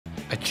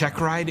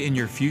Checkride in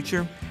your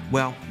future?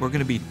 Well, we're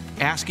going to be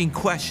asking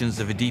questions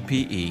of a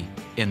DPE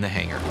in the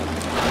hangar.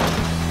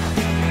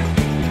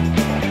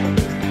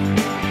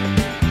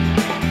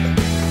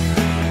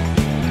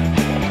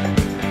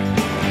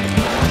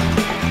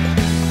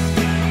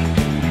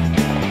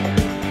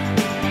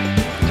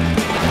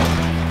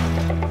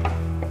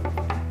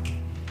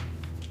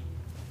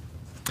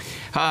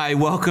 Hi,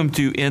 welcome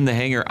to In the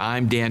Hangar.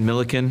 I'm Dan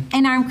Milliken.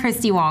 And I'm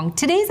Christy Wong.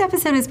 Today's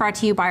episode is brought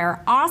to you by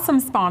our awesome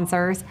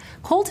sponsors,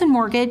 Colton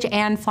Mortgage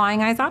and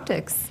Flying Eyes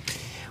Optics.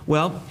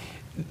 Well,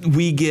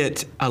 we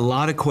get a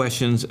lot of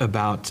questions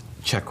about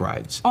check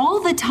rides. All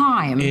the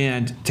time.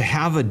 And to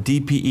have a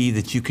DPE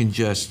that you can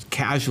just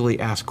casually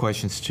ask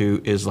questions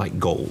to is like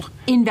gold.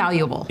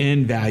 Invaluable.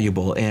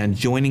 Invaluable. And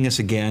joining us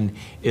again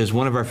is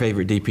one of our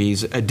favorite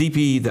DPEs, a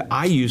DPE that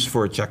I use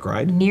for a check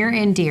ride. Near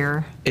and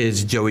dear.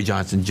 Is Joey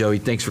Johnson. Joey,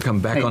 thanks for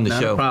coming back on the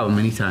show. No problem,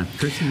 anytime.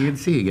 Christy, good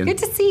to see you again. Good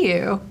to see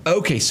you.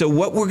 Okay, so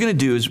what we're going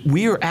to do is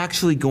we are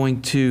actually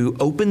going to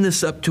open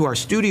this up to our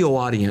studio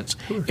audience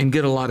and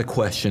get a lot of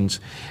questions,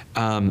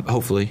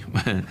 hopefully.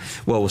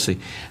 Well, we'll see.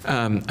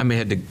 I may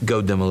have to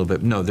goad them a little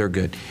bit. No, they're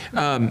good.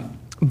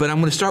 But I'm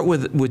going to start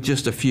with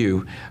just a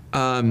few.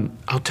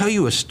 I'll tell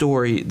you a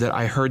story that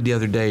I heard the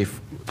other day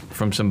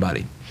from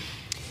somebody.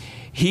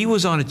 He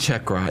was on a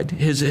check ride,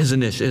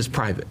 his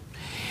private,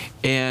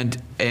 and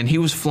he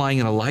was flying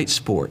in a light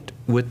sport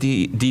with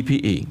the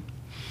DPE.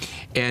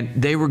 And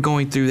they were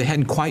going through, they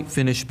hadn't quite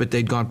finished, but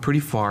they'd gone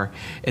pretty far,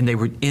 and they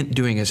were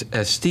doing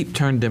a steep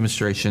turn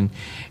demonstration,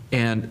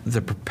 and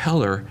the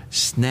propeller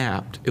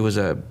snapped. It was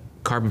a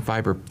carbon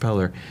fiber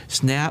propeller,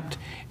 snapped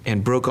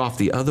and broke off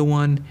the other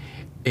one,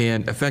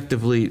 and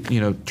effectively,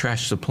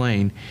 trashed the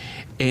plane.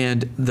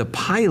 And the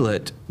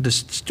pilot, the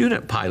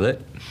student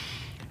pilot,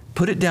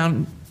 put it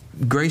down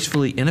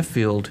gracefully in a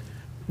field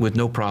with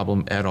no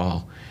problem at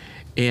all.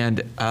 And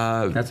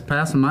that's a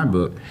pass in my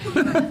book.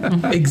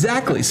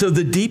 Exactly. So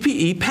the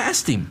DPE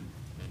passed him.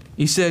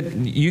 He said,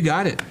 "You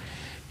got it."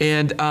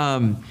 And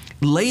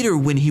later,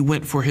 when he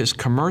went for his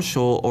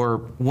commercial or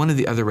one of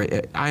the other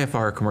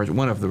IFR commercial,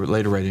 one of the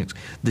later ratings,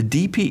 the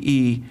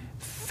DPE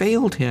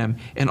failed him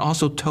and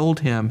also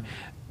told him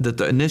that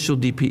the initial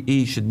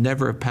DPE should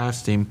never have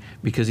passed him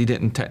because he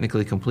didn't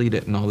technically complete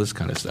it and all this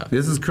kind of stuff.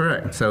 This is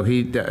correct. So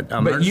he.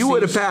 But you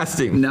would have passed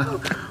him. No.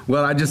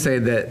 Well, I just say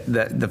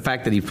that the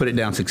fact that he put it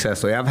down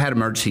successfully. I've had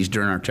emergencies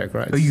during our check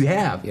rides. Oh, you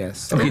have?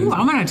 Yes. Okay. Ooh,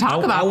 I'm going to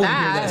talk about I want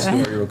that. to hear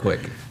that story real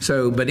quick.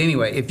 So, but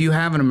anyway, if you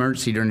have an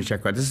emergency during the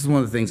check ride, this is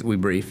one of the things that we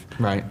brief.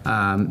 Right.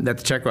 That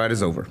the check ride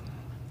is over.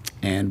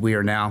 And we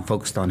are now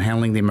focused on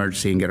handling the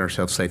emergency and get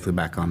ourselves safely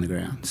back on the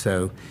ground.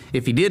 So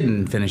if he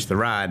didn't finish the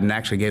ride and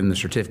actually gave him the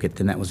certificate,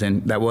 then that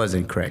was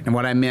incorrect. And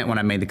what I meant when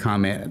I made the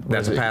comment,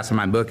 that's a pass in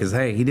my book, is,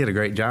 hey, he did a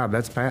great job,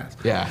 that's a pass.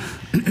 Yeah.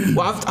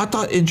 Well, I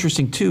thought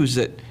interesting, too, is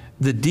that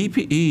the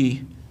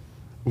DPE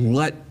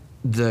let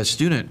the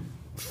student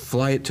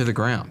fly it to the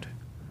ground.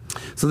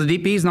 So the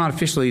DPE is not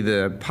officially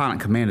the pilot in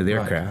command of the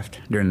aircraft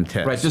during the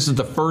test. Right, this is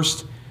the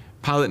first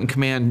pilot in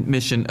command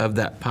mission of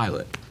that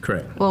pilot.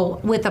 Correct.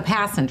 Well, with a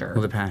passenger.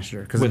 With a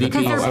passenger. Because they're PIC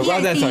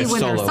when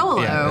they're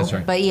solo, yeah, that's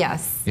right. but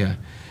yes. Yeah.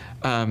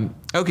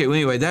 Okay, well,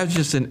 anyway, that's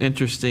just an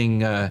interesting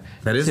That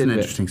is tidbit. an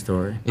interesting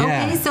story.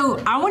 Yeah. Okay, so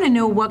I want to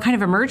know what kind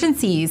of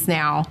emergencies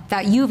now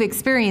that you've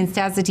experienced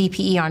as a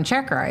DPE on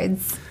check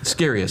rides.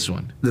 Scariest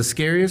one. The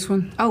scariest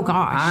one? Oh,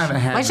 gosh. I haven't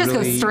had Let's just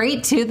go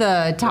straight to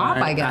the top,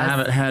 I guess. I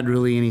haven't had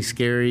really any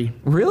scary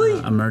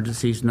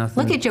emergencies,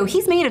 nothing. Look at Joe.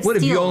 He's made of steel. What,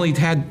 have you only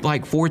had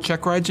like 4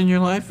 check rides in your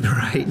life?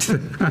 Right.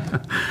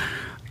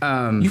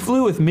 You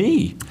flew with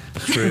me.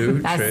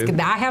 True.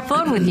 I have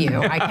fun with you.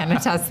 I can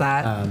attest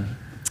that.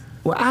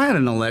 Well, I had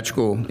an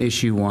electrical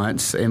issue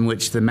once in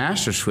which the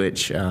master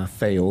switch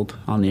failed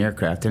on the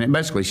aircraft, and it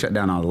basically shut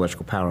down all the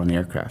electrical power on the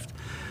aircraft.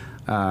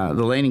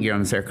 The landing gear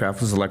on this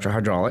aircraft was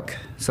electro-hydraulic,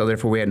 so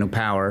therefore we had no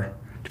power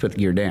to put the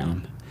gear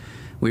down.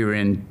 We were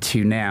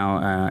into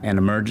now an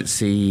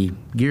emergency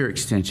gear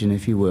extension,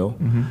 if you will.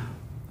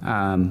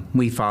 Mm-hmm.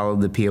 We followed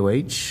the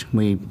POH.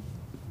 We,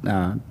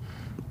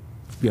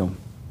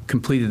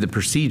 completed the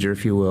procedure,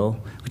 if you will,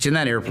 which in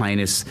that airplane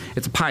it's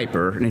a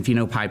Piper, and if you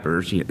know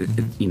Pipers,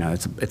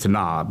 it's a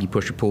knob. You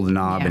push or pull the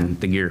knob,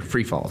 and the gear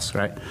free falls,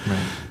 right?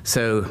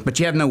 So, but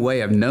you have no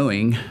way of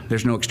knowing.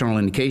 There's no external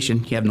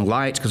indication. You have no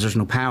lights because there's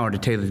no power to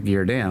tether the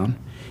gear down.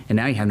 And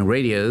now you have no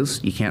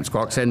radios. You can't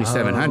squawk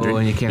 7700.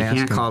 And you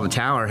can't call the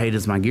tower, hey,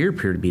 does my gear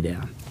appear to be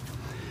down?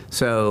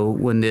 So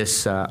when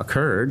this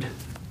occurred,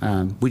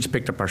 we just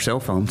picked up our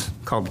cell phones,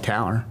 called the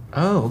tower.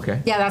 Oh,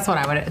 okay. Yeah, that's what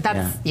I would.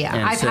 That's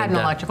And I've had an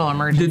electrical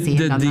emergency.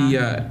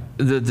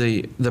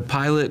 The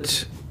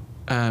pilot,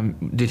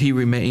 did he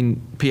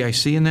remain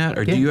PIC in that,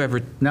 or do you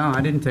ever? No,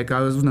 I didn't take. There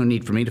was no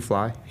need for me to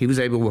fly. He was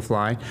able to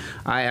fly.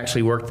 I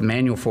actually worked the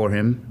manual for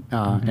him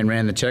and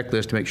ran the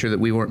checklist to make sure that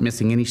we weren't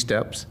missing any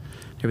steps.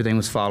 Everything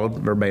was followed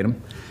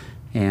verbatim.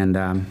 And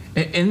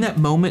in that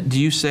moment, do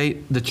you say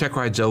the check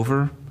ride's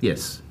over?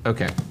 Yes.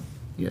 Okay.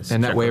 Yes.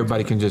 And that way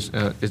everybody can just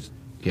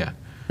yeah.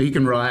 You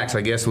can relax,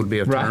 I guess, would be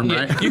a term,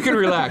 right? You can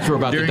relax. We're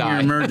about to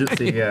die. During your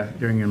emergency,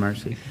 during your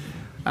emergency.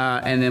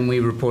 And then we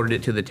reported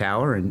it to the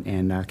tower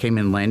and came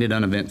in and landed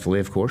uneventfully,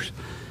 of course,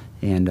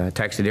 and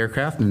taxied the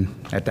aircraft. And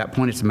at that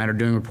point, it's a matter of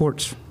doing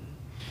reports.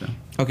 So.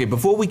 Okay,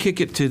 before we kick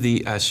it to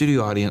the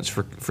studio audience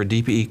for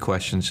DPE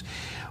questions,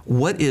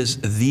 what is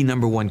the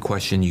number one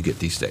question you get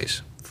these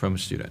days from a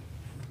student?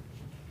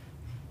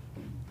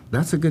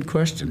 That's a good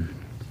question.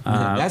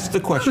 That's the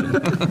question.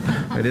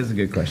 That is a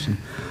good question.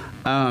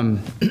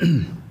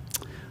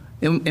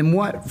 In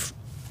what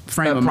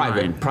frame of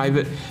mind?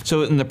 Private.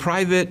 So in the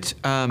private.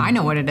 I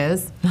know what it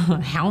is.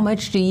 How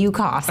much do you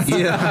cost?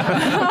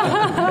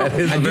 Yeah.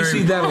 I do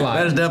see that a lot.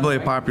 That is definitely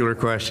a popular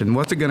question.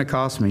 What's it going to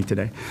cost me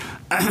today?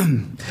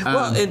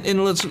 Well,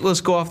 and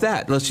let's go off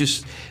that. Let's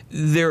just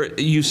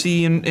you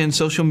see in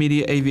social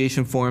media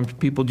aviation forums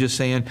people just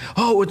saying,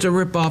 "Oh, it's a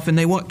ripoff, and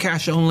they want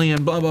cash only,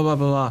 and blah blah blah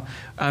blah blah."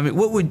 I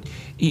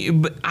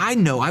mean, but I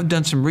know I've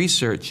done some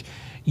research.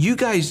 You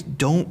guys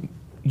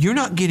you're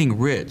not getting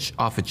rich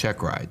off of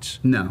check rides.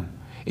 No.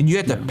 And you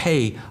have to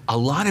pay a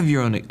lot of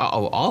your own,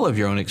 all of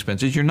your own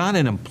expenses. You're not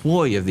an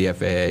employee of the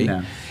FAA.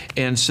 No.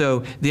 And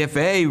so the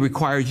FAA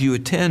requires you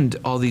attend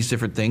all these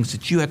different things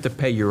that you have to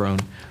pay your own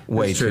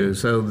way That's to. true.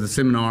 So the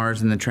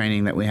seminars and the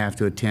training that we have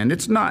to attend,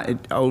 it's not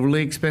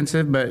overly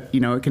expensive, but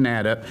it can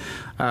add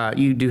up.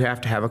 You do have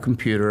to have a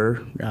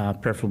computer,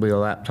 preferably a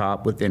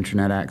laptop with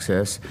internet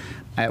access.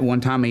 At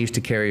one time, I used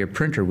to carry a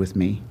printer with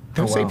me.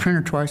 Did I say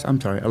printer twice?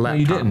 I'm sorry, a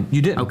laptop. No,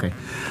 you didn't. Okay.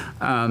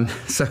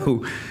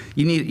 So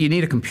you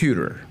need a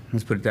computer,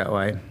 let's put it that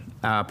way,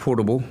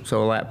 portable,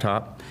 so a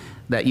laptop,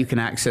 that you can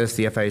access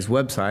the FAA's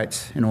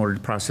websites in order to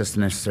process the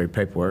necessary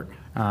paperwork.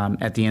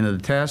 At the end of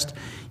the test,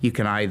 you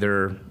can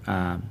either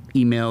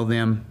email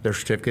them their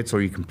certificates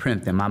or you can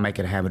print them. I make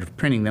it a habit of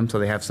printing them so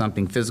they have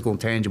something physical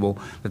and tangible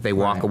that they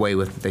walk away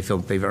with, that they feel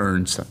that they've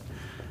earned. So,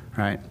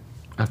 right?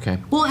 Okay.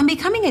 Well, and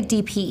becoming a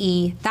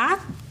DPE,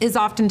 that is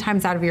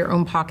oftentimes out of your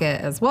own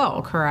pocket as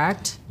well,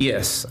 correct?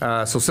 Yes.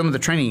 So some of the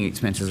training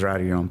expenses are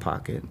out of your own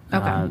pocket.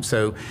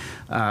 Okay.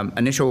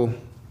 Initial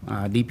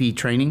DPE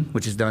training,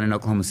 which is done in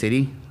Oklahoma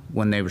City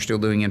when they were still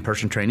doing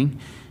in-person training,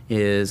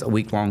 is a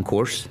week-long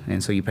course.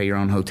 And so you pay your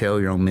own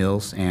hotel, your own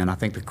meals, and I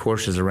think the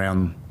course is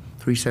around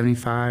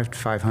 $375 to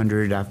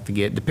 $500. I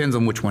forget. Depends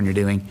on which one you're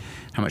doing,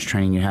 how much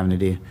training you're having to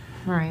do.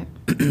 Right.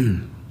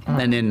 And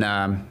then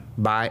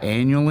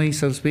biannually,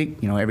 so to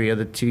speak, every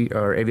other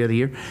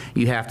year,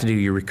 you have to do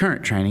your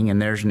recurrent training,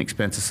 and there's an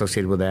expense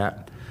associated with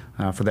that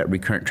for that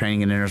recurrent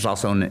training, and then there's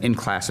also an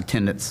in-class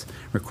attendance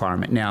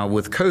requirement. Now,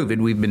 with COVID,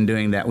 we've been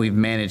doing that. We've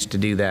managed to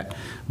do that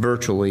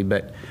virtually,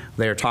 but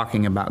they're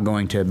talking about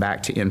going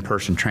back to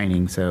in-person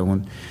training. So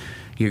when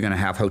you're going to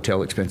have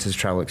hotel expenses,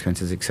 travel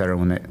expenses, et cetera,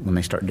 when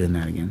they start doing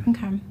that again.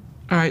 Okay.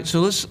 All right, so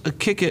let's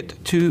kick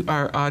it to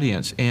our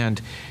audience. And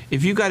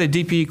if you've got a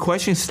DPE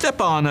question, step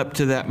on up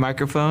to that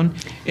microphone.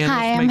 And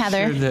Hi, I'm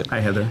Heather. Hi,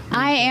 Heather.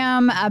 I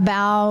am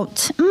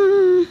about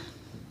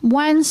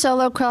 1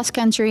 solo cross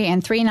country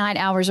and 3 night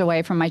hours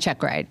away from my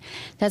check ride.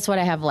 That's what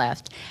I have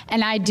left.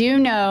 And I do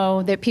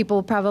know that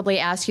people probably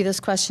ask you this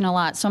question a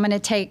lot, so I'm going to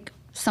take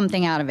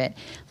something out of it.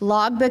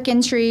 Logbook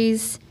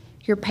entries,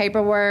 your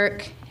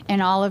paperwork,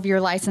 and all of your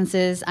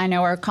licenses, I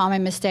know, are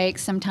common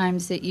mistakes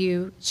sometimes that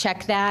you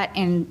check that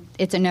and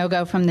it's a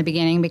no-go from the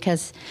beginning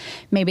because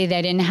maybe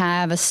they didn't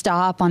have a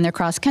stop on their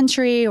cross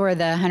country or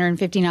the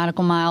 150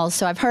 nautical miles.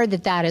 So I've heard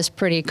that is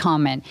pretty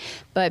common.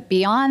 But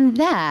beyond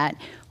that,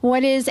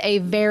 what is a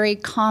very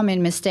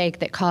common mistake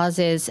that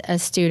causes a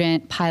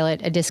student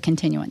pilot a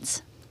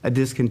discontinuance? A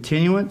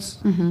discontinuance?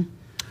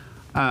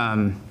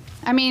 Mm-hmm.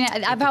 I mean,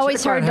 I've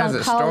always heard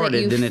don't call it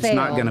you then failed. it's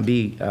not going to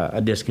be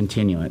a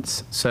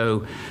discontinuance.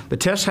 So the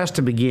test has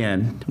to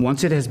begin.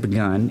 Once it has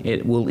begun,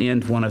 it will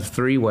end one of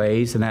 3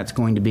 ways, and that's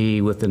going to be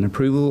with an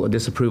approval, a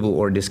disapproval,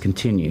 or a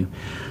discontinue.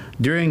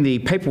 During the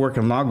paperwork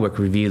and logbook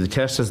review, the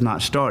test has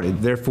not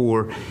started.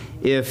 Therefore,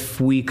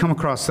 if we come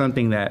across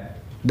something that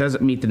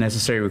doesn't meet the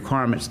necessary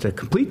requirements to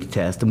complete the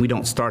test, then we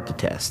don't start the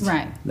test.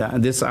 Right.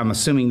 I'm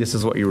assuming this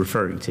is what you're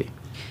referring to.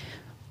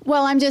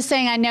 Well, I'm just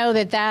saying I know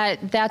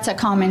that's a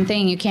common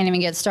thing. You can't even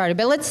get started.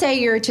 But let's say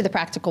you're to the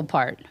practical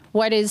part.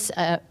 What is,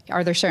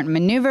 are there certain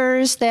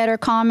maneuvers that are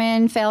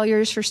common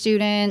failures for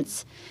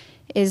students?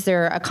 Is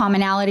there a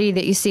commonality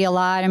that you see a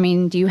lot? I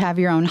mean, do you have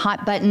your own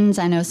hot buttons?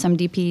 I know some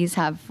DPs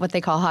have what they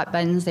call hot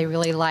buttons. They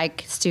really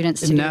like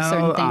students to do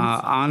certain things.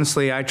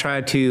 Honestly, I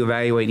try to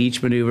evaluate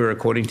each maneuver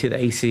according to the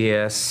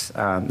ACS.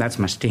 That's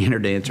my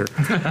standard answer.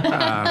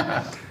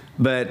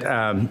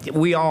 But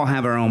we all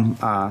have our own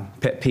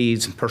pet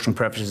peeves, personal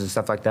preferences, and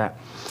stuff like that.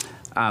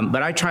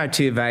 But I try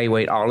to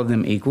evaluate all of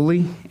them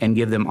equally and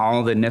give them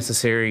all the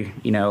necessary,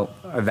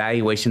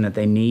 evaluation that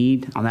they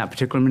need on that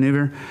particular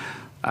maneuver.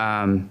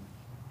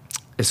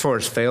 As far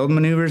as failed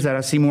maneuvers that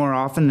I see more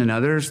often than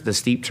others, the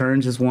steep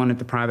turns is one at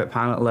the private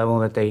pilot level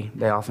that they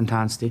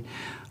oftentimes do.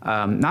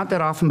 Not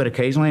that often, but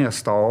occasionally a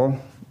stall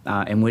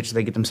in which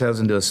they get themselves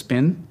into a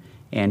spin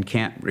and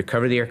can't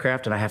recover the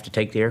aircraft, and I have to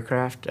take the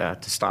aircraft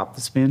to stop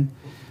the spin.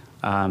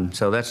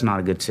 So that's not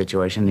a good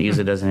situation. It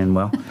usually doesn't end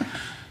well.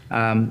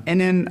 And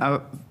then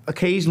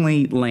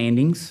occasionally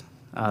landings.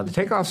 The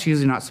takeoff's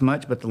usually not so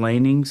much, but the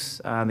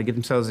landings, they get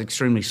themselves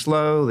extremely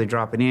slow, they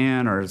drop it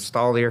in or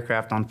stall the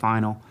aircraft on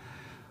final,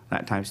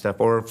 that type of stuff.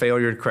 Or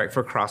failure to correct for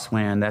a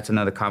crosswind, that's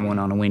another common one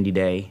on a windy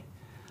day.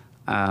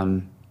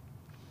 I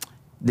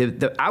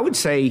would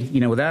say,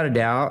 without a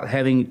doubt,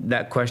 having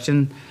that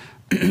question,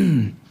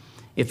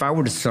 if I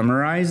were to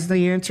summarize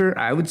the answer,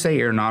 I would say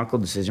aeronautical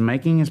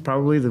decision-making is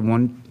probably the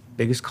one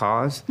biggest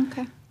cause.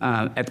 Okay.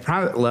 At the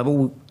private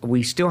level,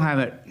 we still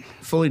haven't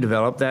fully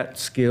developed that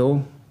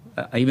skill,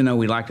 even though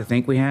we like to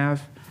think we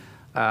have.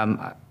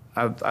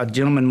 A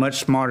gentleman much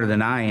smarter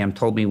than I am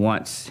told me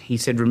once, he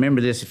said,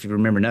 remember this if you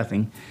remember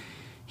nothing.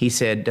 He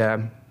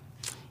said,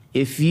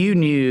 if you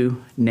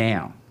knew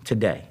now,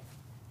 today,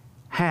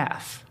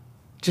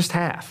 just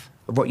half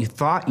of what you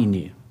thought you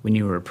knew when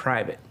you were a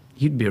private,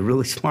 you'd be a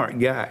really smart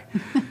guy.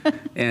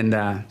 And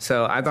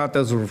so I thought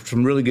those were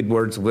some really good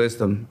words of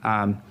wisdom.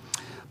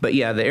 But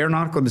yeah, the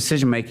aeronautical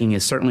decision-making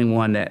is certainly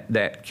one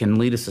that can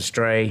lead us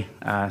astray.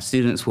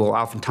 Students will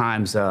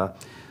oftentimes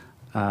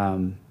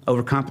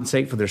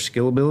overcompensate for their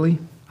skill ability.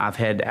 I've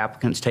had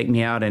applicants take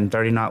me out in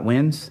 30-knot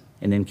winds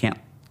and then can't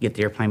get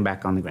the airplane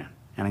back on the ground.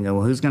 And I go,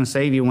 well, who's going to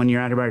save you when you're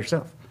out here by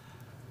yourself?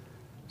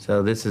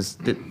 So this is,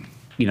 the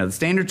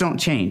standards don't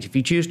change. If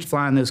you choose to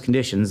fly in those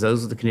conditions,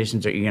 those are the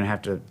conditions that you're going to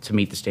have to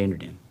meet the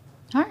standard in.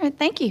 All right,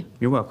 thank you.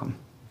 You're welcome.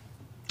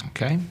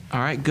 Okay. All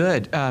right,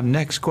 good.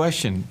 Next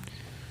question.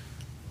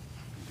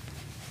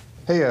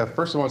 Hey,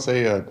 first I want to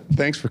say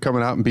thanks for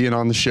coming out and being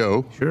on the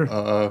show. Sure.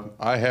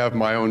 I have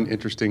my own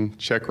interesting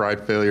check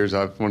ride failures.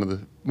 I've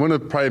one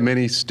of probably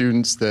many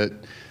students that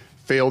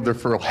failed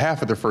for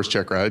half of their first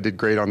check ride. I did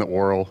great on the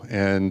oral,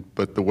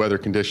 but the weather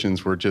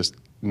conditions were just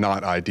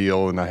not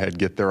ideal, and I had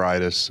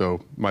get-there-itis,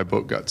 so my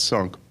boat got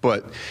sunk.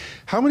 But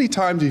how many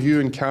times have you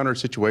encountered a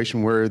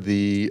situation where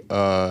the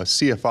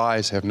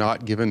CFIs have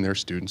not given their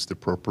students the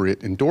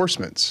appropriate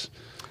endorsements?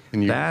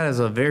 That is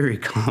a very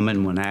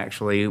common one,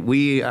 actually.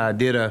 We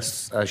did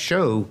a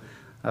show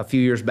a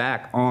few years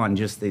back on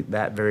just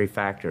that very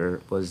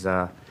factor, was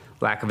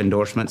lack of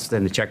endorsements.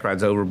 Then the check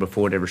ride's over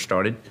before it ever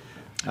started.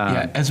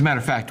 Yeah, as a matter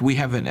of fact, we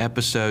have an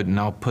episode, and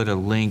I'll put a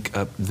link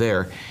up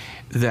there,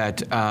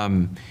 that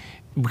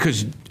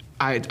because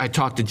I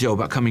talked to Joe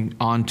about coming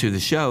on to the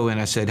show, and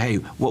I said, hey,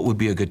 what would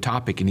be a good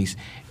topic?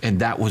 And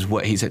that was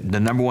what he said. The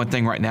number one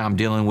thing right now I'm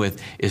dealing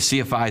with is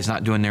CFIs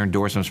not doing their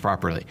endorsements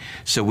properly.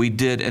 So we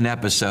did an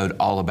episode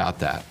all about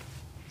that.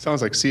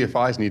 Sounds like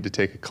CFIs need to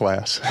take a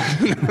class.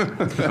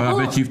 Well,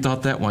 I bet you've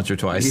thought that once or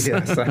twice.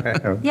 Yes, I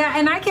have. Yeah,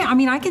 and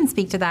I can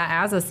speak to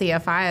that as a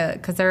CFI,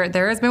 because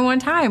there has been one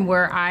time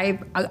where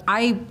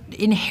I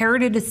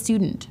inherited a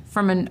student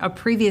from a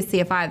previous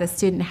CFI. The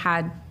student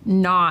had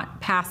not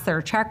passed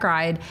their check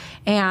ride,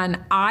 and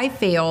I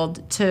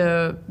failed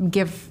to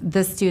give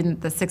the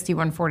student the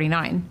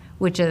 6149,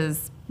 which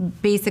is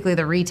basically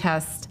the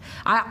retest.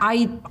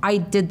 I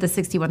did the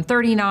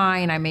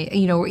 6139, I made,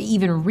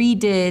 even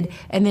redid,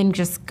 and then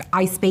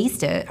I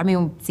spaced it. I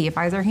mean,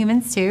 CFIs are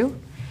humans too.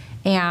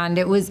 And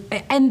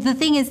the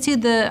thing is too,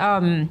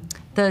 the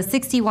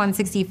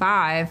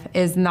 6165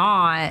 is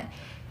not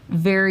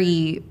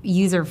very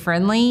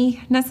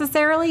user-friendly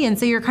necessarily, and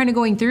so you're kind of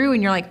going through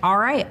and you're like, all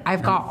right,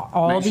 I've got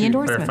all the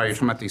endorsements. Clarify, you're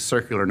talking about the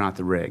circular, not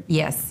the reg.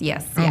 Yes, yeah,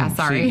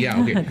 sorry. See,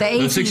 yeah, okay. The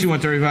AC,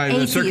 6135,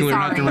 the circular,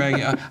 not the sorry.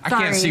 reg. I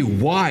can't see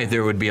why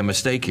there would be a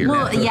mistake here.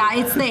 Well, yeah,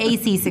 it's the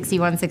AC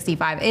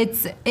 6165.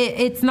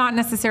 It's not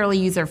necessarily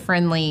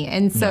user-friendly,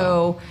 and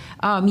so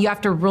you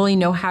have to really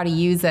know how to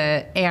use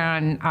it,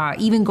 and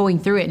even going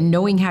through it and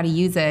knowing how to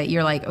use it,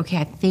 you're like, okay,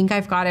 I think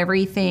I've got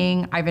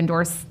everything. I've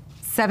endorsed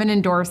 7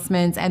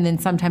 endorsements, and then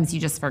sometimes you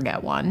just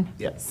forget one.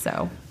 Yep.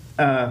 So.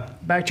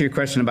 Back to your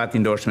question about the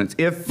endorsements.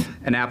 If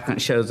an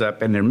applicant shows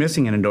up and they're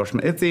missing an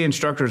endorsement, if the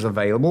instructor is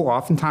available,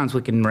 oftentimes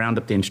we can round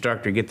up the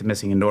instructor, get the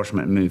missing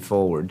endorsement, and move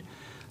forward.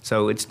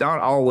 So it's not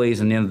always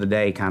an end of the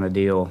day kind of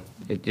deal.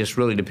 It just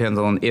really depends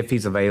on if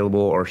he's available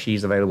or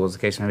she's available, as the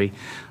case may be,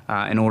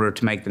 in order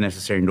to make the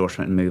necessary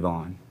endorsement and move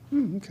on.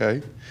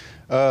 Okay.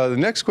 The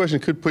next question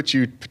could put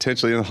you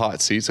potentially in the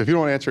hot seat, so if you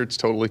don't want to answer, it's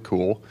totally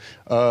cool.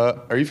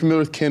 Are you familiar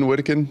with Ken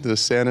Whittakin, the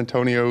San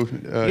Antonio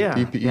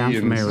DPE I'm and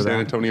familiar with San that.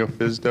 Antonio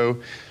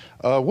FSDO?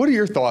 What are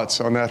your thoughts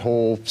on that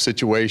whole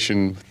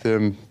situation, with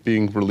them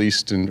being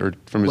released from his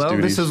duties? Well,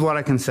 this is what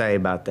I can say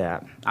about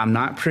that. I'm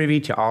not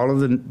privy to all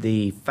of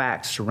the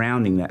facts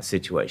surrounding that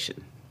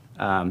situation.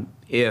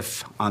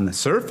 If on the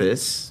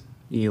surface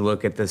you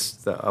look at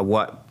this,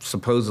 what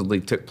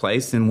supposedly took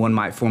place, then one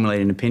might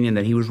formulate an opinion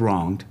that he was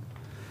wronged.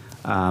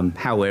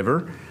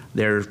 However,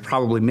 there's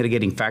probably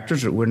mitigating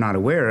factors that we're not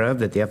aware of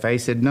that the FAA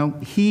said, no,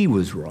 he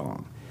was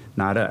wrong,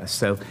 not us.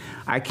 So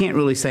I can't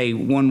really say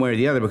one way or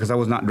the other because I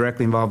was not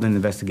directly involved in the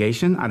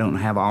investigation. I don't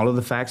have all of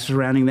the facts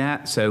surrounding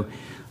that, so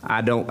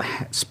I don't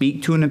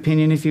speak to an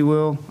opinion, if you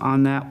will,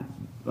 on that.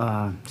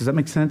 Does that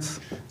make sense?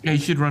 Yeah, you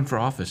should run for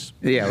office.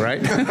 Yeah,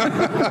 right?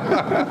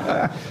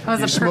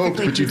 You smoked,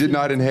 but you did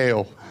not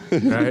inhale.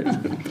 Right?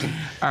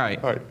 All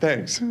right. All right,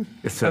 thanks.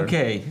 Yes, sir.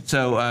 Okay,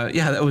 so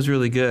yeah, that was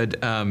really good,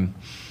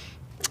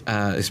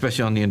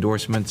 especially on the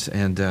endorsements.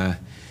 And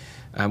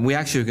We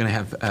actually are going to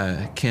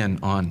have Ken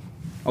on.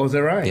 Oh, is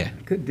that right? Yeah.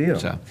 Good deal.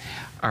 So,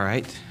 all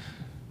right.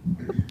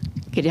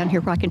 Get down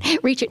here where I can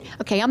reach it.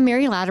 Okay, I'm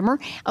Mary Latimer.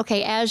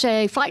 Okay, as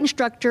a flight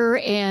instructor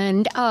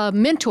and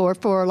mentor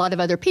for a lot of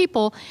other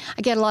people,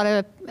 I get a lot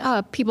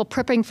of people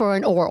prepping for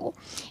an oral.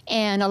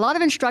 And a lot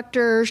of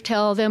instructors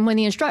tell them when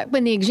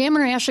the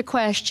examiner asks a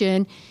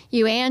question,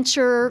 you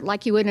answer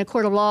like you would in a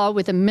court of law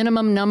with a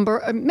minimum number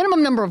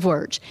of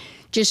words.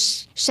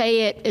 Just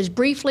say it as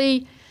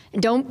briefly,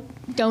 and don't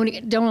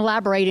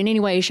elaborate in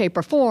any way, shape,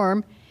 or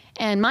form.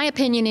 And my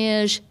opinion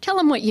is, tell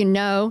them what you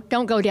know.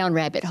 Don't go down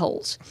rabbit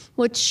holes.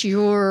 What's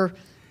your...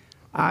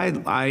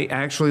 I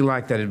actually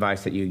like that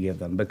advice that you give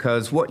them,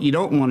 because what you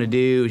don't want to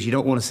do is you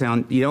don't want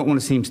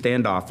to seem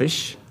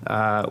standoffish,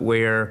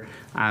 where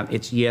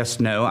it's yes,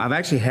 no. I've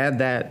actually had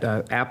that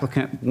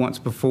applicant once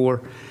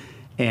before,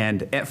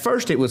 and at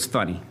first it was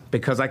funny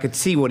because I could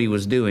see what he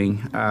was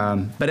doing.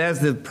 But as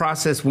the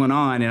process went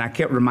on, and I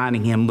kept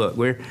reminding him, look,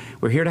 we're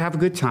here to have a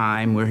good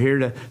time. We're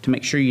here to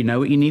make sure you know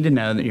what you need to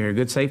know, that you're a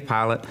good, safe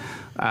pilot.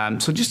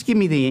 So just give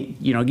me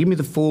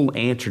the full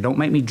answer. Don't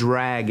make me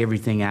drag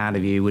everything out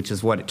of you, which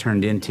is what it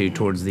turned into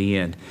towards the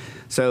end.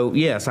 So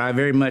yes, I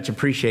very much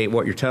appreciate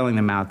what you're telling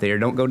them out there.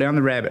 Don't go down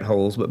the rabbit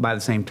holes, but by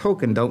the same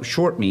token, don't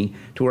short me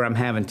to where I'm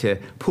having to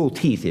pull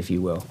teeth, if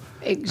you will.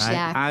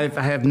 Exactly.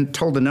 I have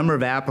told a number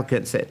of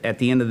applicants that at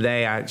the end of the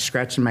day, I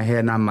scratch in my head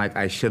and I'm like,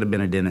 I should have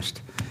been a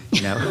dentist,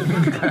 you know?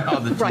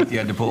 All the teeth you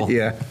had to pull.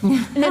 Yeah.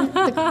 And then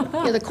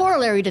the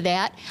corollary to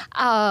that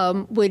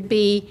would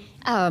be,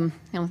 I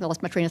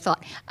lost my train of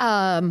thought,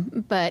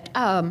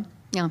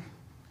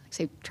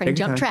 say train Take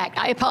your jump time. track.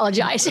 I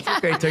apologize.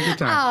 Okay, take your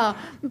time.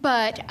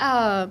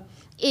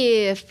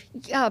 If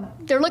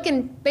they're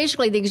looking,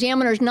 basically the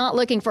examiner's not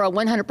looking for a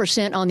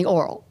 100% on the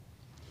oral.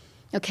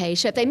 Okay,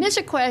 so if they miss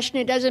a question,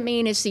 it doesn't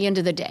mean it's the end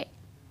of the day.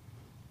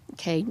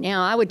 Okay,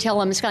 now I would tell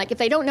them, it's kind of like if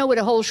they don't know what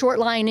a whole short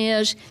line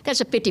is, that's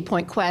a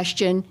 50-point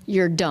question,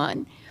 you're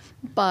done.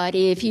 But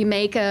if you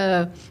make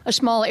a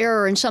small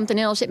error in something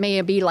else, it may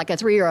be like a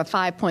 3 or a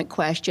 5-point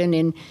question,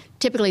 and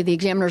typically the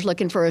examiner's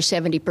looking for a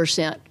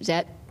 70%. Is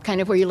that kind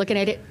of where you're looking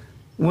at it?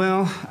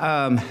 Well,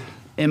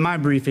 in my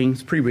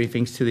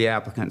pre-briefings to the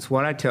applicants,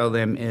 what I tell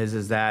them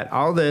is that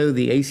although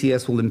the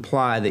ACS will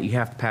imply that you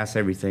have to pass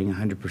everything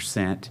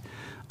 100%,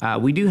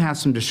 we do have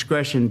some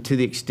discretion to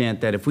the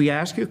extent that if we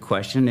ask you a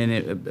question and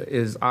it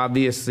is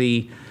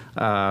obviously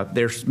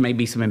there's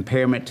maybe some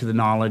impairment to the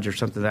knowledge or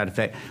something to that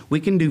effect, we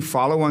can do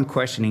follow-on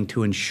questioning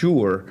to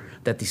ensure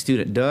that the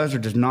student does or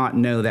does not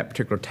know that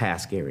particular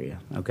task area,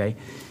 okay?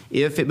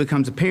 If it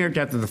becomes apparent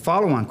after the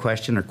follow-on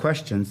question or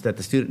questions that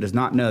the student does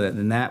not know that,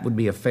 then that would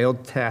be a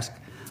failed task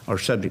or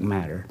subject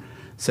matter.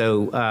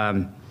 So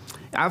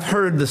I've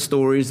heard the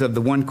stories of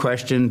the one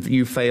question,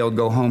 you failed,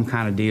 go home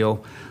kind of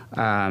deal.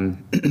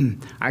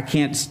 I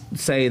can't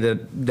say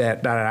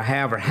that I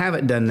have or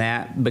haven't done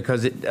that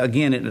because,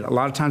 a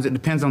lot of times it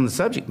depends on the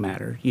subject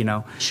matter, you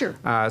know. Sure.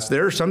 So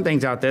there are some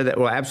things out there that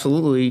will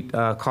absolutely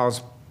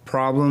cause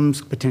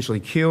problems, potentially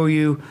kill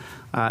you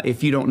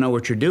if you don't know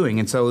what you're doing.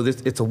 And so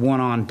it's a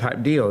one-on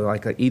type deal.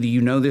 Like either you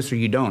know this or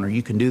you don't, or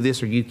you can do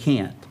this or you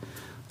can't.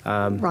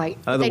 Right.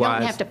 They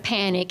don't have to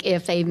panic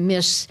if they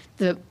miss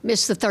the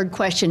third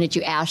question that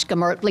you ask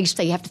them, or at least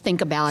they have to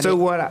think about it. So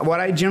what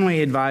I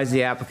generally advise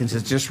the applicants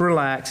is just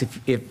relax.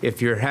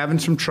 If you're having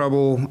some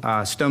trouble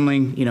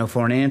stumbling, you know,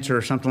 for an answer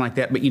or something like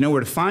that, but you know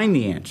where to find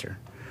the answer,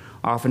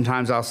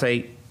 oftentimes I'll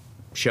say,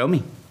 show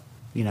me.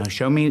 You know,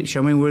 show me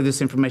where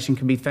this information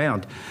can be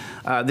found.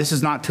 This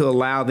is not to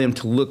allow them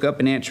to look up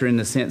an answer in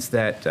the sense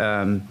that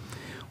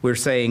we're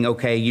saying,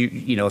 okay,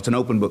 you know, it's an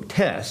open book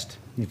test,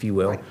 if you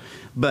will. Right.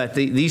 But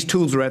these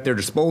tools are at their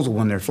disposal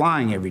when they're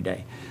flying every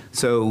day.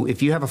 So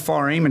if you have a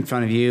FAR aim in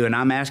front of you and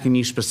I'm asking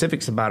you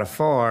specifics about a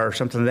FAR or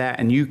something like that,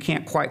 and you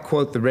can't quite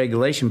quote the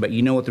regulation, but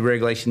you know what the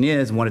regulation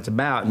is and what it's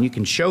about, and you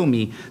can show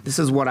me this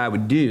is what I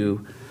would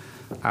do,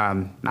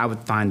 I would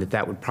find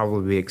that would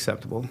probably be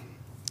acceptable.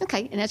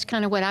 Okay, and that's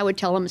kind of what I would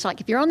tell them. It's like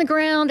if you're on the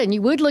ground and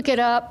you would look it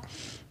up,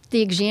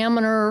 the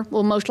examiner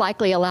will most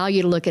likely allow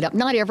you to look it up.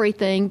 Not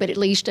everything, but at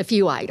least a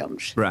few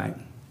items. Right.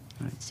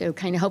 So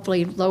kind of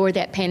hopefully lower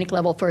that panic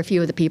level for a few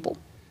of the people.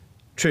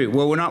 True.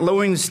 Well, we're not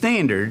lowering the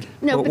standard.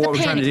 No, but what the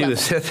we're trying to do panic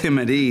is set them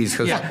at ease.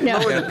 Yeah, No.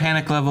 lower the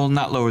panic level,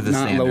 not lower the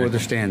standard. Not lower the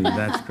standard,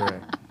 that's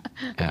correct.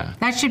 Yeah.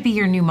 That should be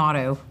your new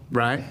motto.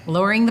 Right?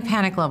 Lowering the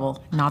panic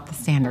level, not the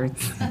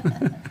standards.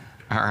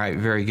 All right,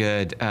 very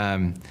good.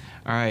 All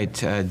right,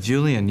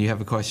 Julian, you have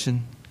a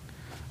question?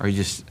 Or you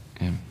just...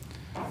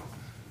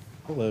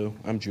 Hello,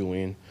 I'm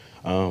Julian.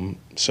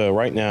 So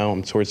right now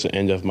I'm towards the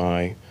end of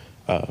my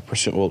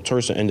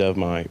towards the end of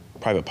my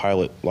private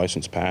pilot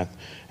license path,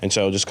 and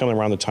so just coming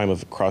around the time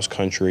of cross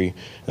country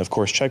and of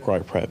course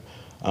Checkride prep.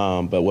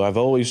 But what I've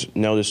always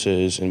noticed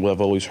is, and what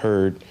I've always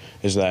heard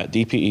is that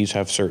DPEs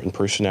have certain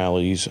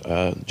personalities,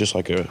 just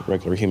like a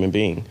regular human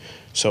being.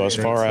 So as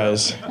far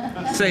as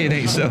Say it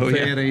ain't so.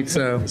 Say it ain't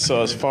so.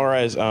 so as far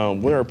as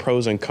what are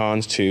pros and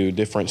cons to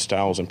different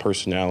styles and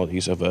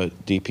personalities of a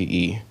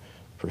DPE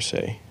per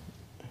se?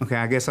 Okay,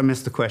 I guess I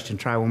missed the question.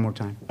 Try one more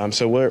time.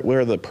 So what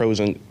are the pros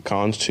and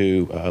cons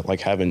to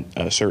like having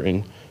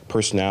certain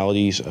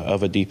personalities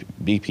of a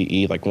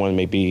DPE? Like one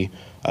may be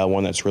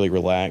one that's really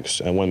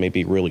relaxed and one may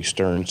be really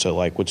stern. So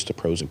like what's the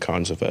pros and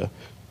cons of a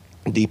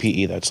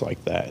DPE that's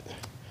like that?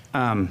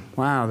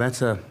 Wow,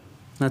 that's a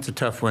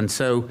tough one.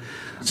 So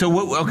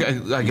what, okay,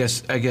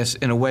 I guess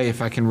in a way,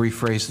 if I can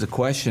rephrase the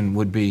question,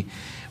 would be,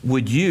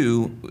 would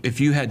you, if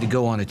you had to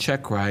go on a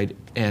check ride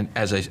and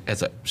as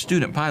a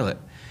student pilot,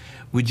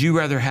 would you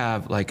rather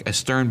have like a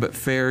stern but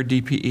fair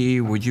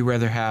DPE? Would you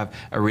rather have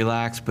a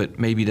relaxed but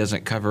maybe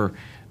doesn't cover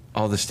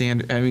all the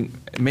standard? I mean,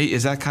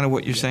 is that kind of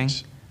what you're saying?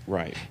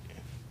 Right.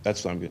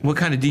 That's what I'm getting. What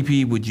kind of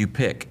DPE would you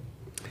pick?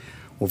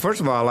 Well,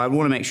 first of all, I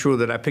want to make sure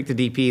that I picked a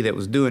DPE that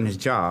was doing his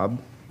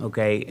job,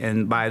 okay?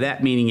 And by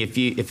that meaning,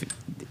 if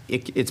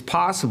it's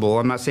possible,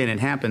 I'm not saying it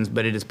happens,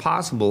 but it is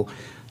possible,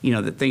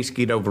 that things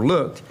get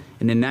overlooked,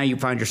 and then now you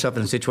find yourself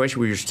in a situation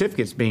where your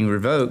certificate's being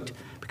revoked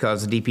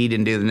because the DPE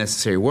didn't do the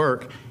necessary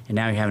work, and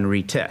now you're having to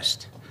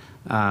retest.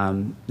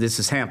 This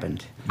has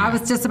happened. I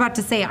was just about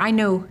to say, I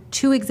know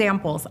 2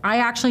 examples. I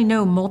actually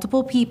know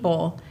multiple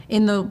people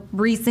in the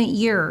recent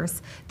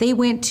years. They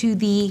went to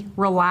the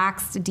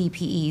relaxed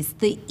DPEs,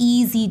 the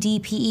easy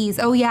DPEs.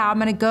 Oh yeah, I'm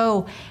gonna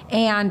go.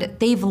 And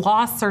they've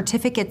lost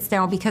certificates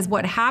now because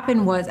what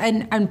happened was,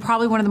 and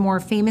probably one of the more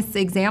famous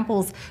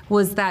examples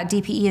was that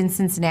DPE in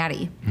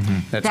Cincinnati.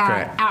 That's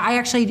correct. I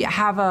actually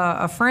have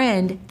a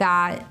friend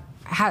that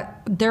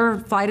their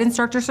flight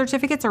instructor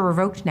certificates are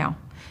revoked now.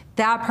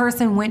 That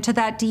person went to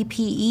that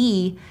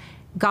DPE,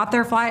 got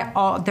their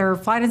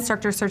flight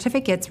instructor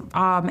certificates,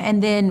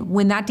 and then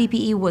when that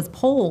DPE was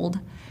pulled,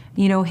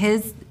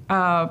 his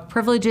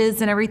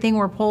privileges and everything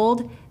were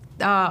pulled.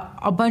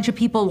 A bunch of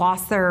people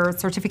lost their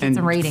certificates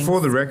and ratings.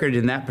 For the record,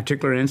 in that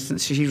particular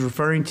instance she's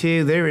referring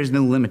to, there is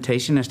no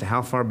limitation as to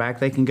how far back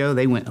they can go.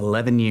 They went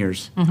 11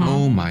 years.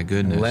 Oh my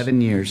goodness.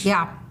 11 years.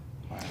 Yeah.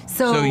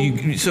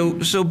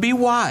 So be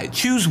wise.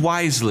 Choose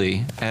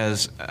wisely,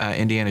 as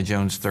Indiana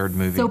Jones' third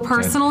movie. So said.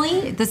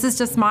 personally, this is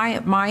just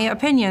my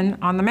opinion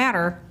on the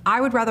matter.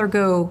 I would rather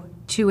go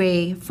to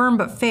a firm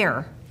but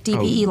fair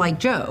DPE like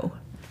Joe.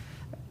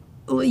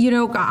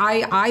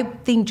 I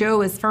think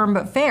Joe is firm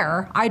but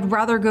fair. I'd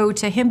rather go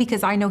to him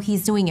because I know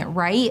he's doing it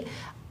right.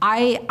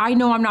 I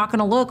know I'm not going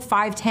to look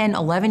 5, 10,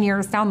 11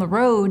 years down the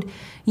road,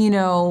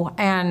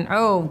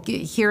 and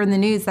hear in the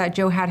news that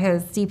Joe had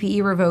his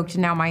DPE revoked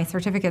and now my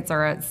certificates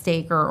are at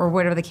stake or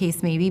whatever the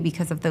case may be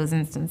because of those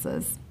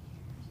instances.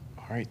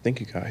 All right. Thank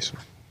you, guys.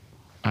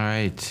 All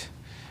right.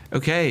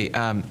 Okay.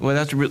 Well,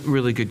 that's a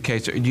really good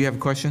case. Do you have a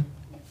question?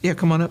 Yeah,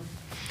 come on up.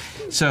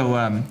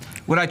 So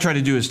what I try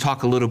to do is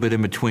talk a little bit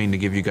in between to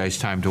give you guys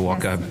time to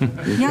walk up.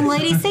 Young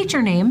lady, state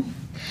your name.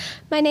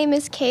 My name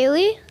is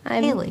Kaylee.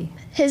 I'm Kaylee.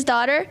 his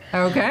daughter.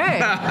 Okay.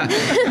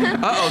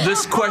 Uh-oh,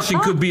 this question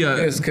could be a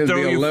This could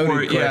be a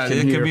loaded question. Yeah,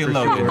 it could be here for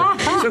loaded.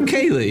 So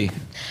Kaylee.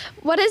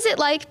 What is it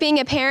like being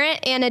a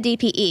parent and a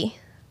DPE?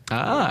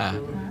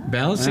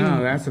 Balancing.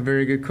 Oh, that's a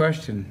very good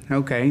question.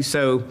 Okay,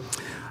 so,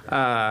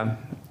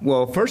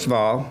 well, first of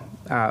all,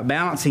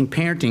 balancing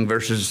parenting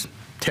versus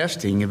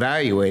testing,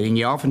 evaluating,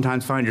 you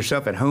oftentimes find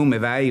yourself at home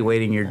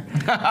evaluating your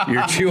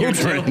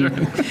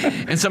children.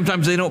 And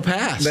sometimes they don't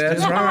pass.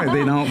 That's right,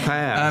 they don't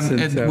pass.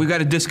 And so- we got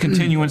a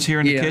discontinuance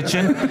here in the Yeah.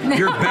 kitchen.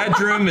 Your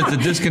bedroom is a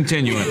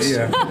discontinuance.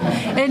 Yeah.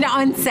 And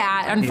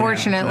unsat,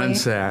 unfortunately.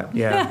 Unsat,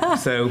 yeah.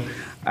 So,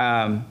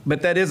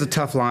 but that is a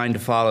tough line to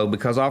follow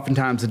because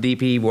oftentimes the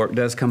DPE work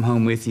does come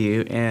home with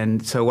you.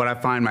 And so what I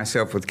find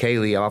myself with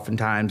Kaylee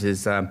oftentimes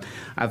is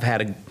I've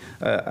had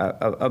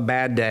a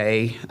bad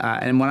day.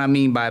 And what I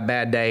mean by a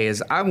bad day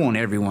is I want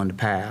everyone to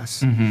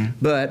pass,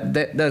 but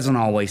that doesn't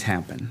always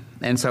happen.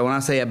 And so when I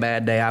say a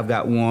bad day, I've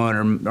got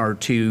 1 or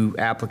 2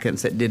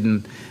 applicants that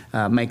didn't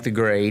make the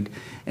grade.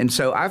 And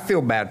so I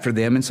feel bad for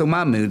them. And so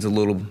my mood's a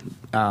little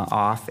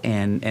off.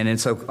 And then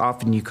so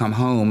often you come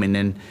home and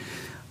then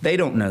they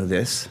don't know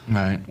this.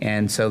 Right.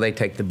 And so they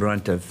take the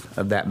brunt of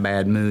that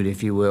bad mood,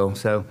 if you will.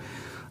 So,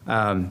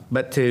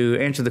 but to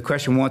answer the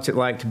question, what's it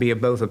like to be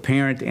both a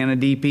parent and a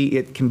DP?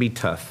 It can be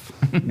tough.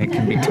 It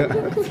can be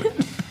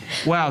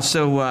tough. Wow.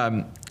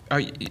 So,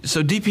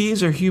 so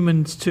DPEs are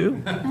humans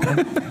too?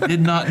 I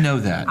did not know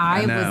that.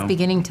 I know. was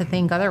beginning to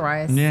think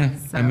otherwise. Yeah.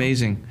 So.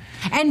 Amazing.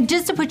 And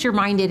just to put your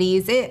mind at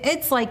ease,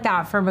 it's like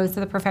that for most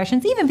of the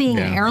professions, even being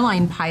an Yeah.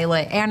 airline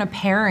pilot and a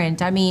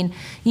parent. I mean,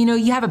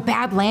 you have a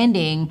bad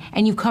landing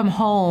and you come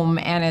home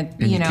and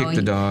And you kick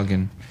the dog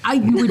and. I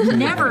would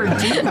never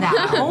do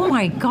that. Oh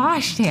my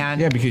gosh, Dan.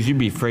 Yeah, because you'd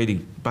be afraid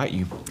he'd bite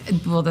you.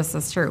 Well, this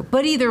is true.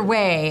 But either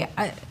way,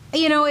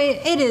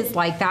 it is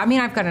like that. I mean,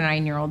 I've got a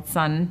 9-year-old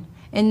son.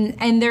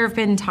 And there have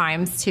been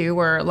times too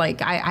where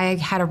like I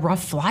had a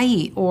rough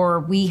flight or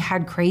we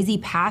had crazy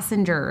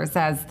passengers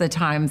as the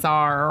times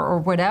are or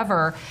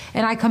whatever.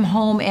 And I come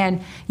home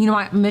and,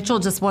 Mitchell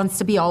just wants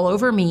to be all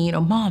over me,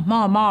 mom,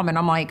 mom, mom. And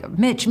I'm like,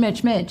 Mitch,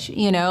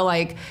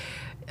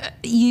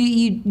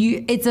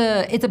 it's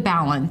a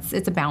balance.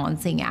 It's a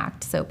balancing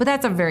act. So, but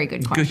that's a very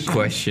good question. Good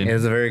question. It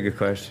was a very good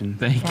question.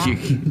 Thank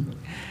you.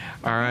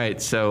 All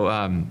right. So,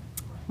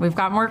 we've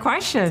got more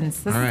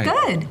questions. This All is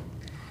right. good.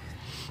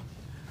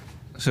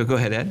 So go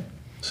ahead, Ed.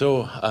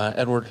 So,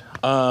 Edward,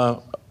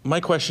 my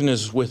question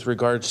is with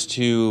regards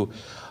to,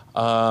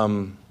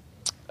 I'll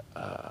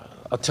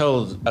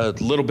tell a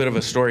little bit of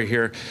a story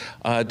here.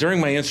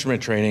 During my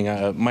instrument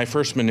training, my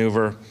first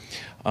maneuver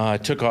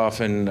took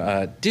off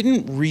and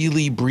didn't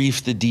really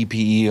brief the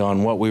DPE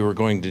on what we were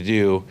going to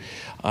do.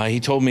 He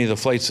told me the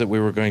flights that we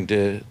were going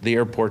to, the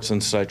airports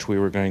and such we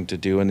were going to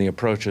do and the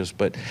approaches,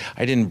 but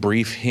I didn't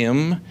brief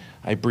him.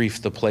 I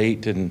briefed the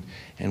plate and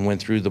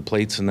went through the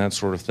plates and that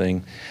sort of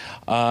thing.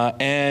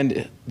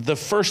 And the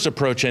first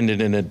approach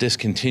ended in a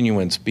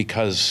discontinuance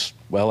because,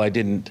 well, I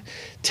didn't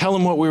tell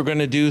him what we were going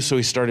to do, so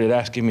he started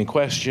asking me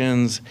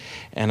questions,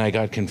 and I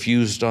got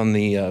confused on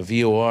the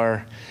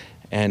VOR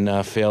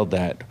and failed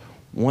that.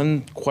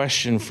 One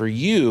question for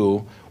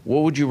you,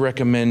 what would you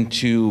recommend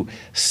to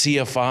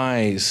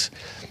CFIs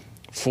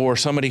for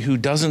somebody who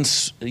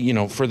doesn't,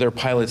 for their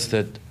pilots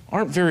that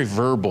aren't very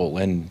verbal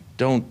and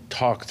don't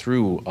talk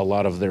through a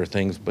lot of their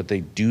things, but they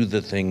do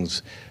the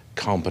things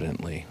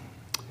competently?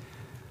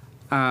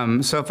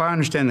 So if I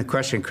understand the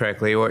question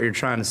correctly, what you're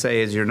trying to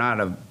say is you're not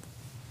a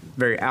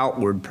very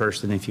outward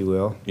person, if you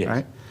will,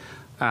 Yes.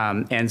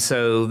 right? And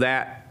so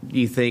that,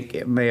 you think,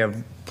 it may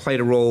have played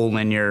a role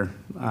in your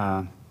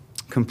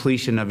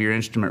completion of your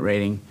instrument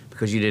rating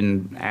because you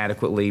didn't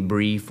adequately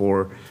brief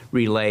or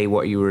relay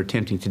what you were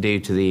attempting to do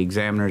to the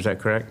examiner, is that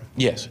correct?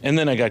 Yes, and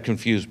then I got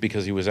confused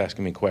because he was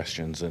asking me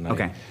questions. And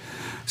Okay.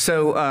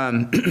 So,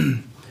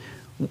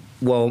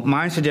 well,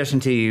 my suggestion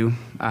to you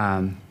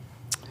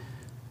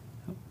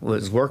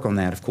was work on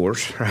that, of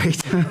course, right?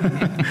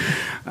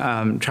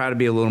 Try to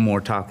be a little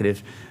more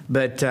talkative.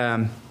 But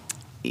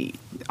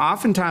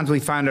oftentimes we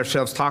find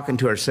ourselves talking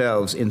to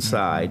ourselves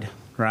inside,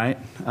 right?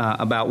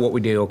 About what we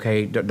do.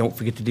 Okay, don't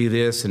forget to do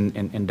this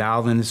and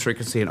dial in this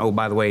frequency. And oh,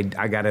 by the way,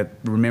 I got to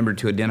remember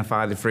to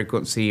identify the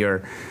frequency,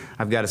 or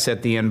I've got to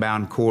set the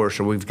inbound course,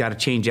 or we've got to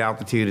change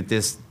altitude at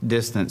this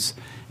distance,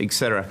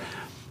 etc.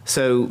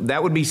 So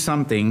that would be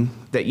something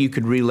that you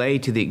could relay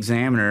to the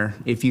examiner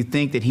if you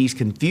think that he's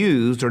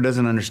confused or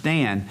doesn't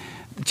understand.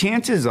 The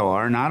chances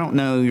are, and I don't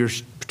know your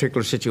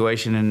particular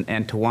situation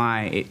and to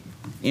why it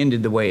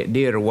ended the way it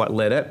did or what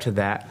led up to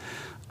that.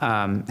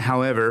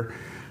 However,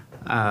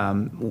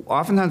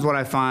 oftentimes what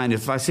I find,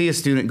 if I see a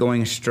student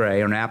going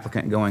astray or an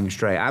applicant going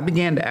astray, I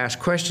began to ask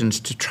questions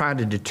to try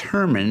to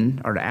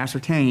determine or to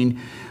ascertain,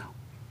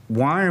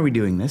 why are we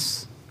doing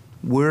this?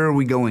 Where are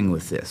we going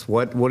with this?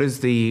 What's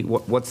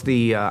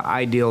the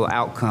ideal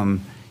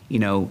outcome,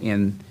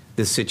 in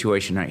this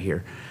situation right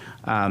here?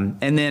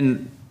 And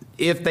then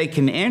if they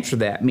can answer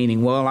that,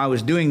 meaning, well, I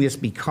was doing this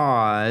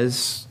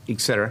because, et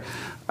cetera,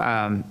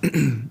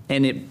 and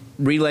it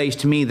relays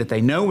to me that they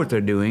know what they're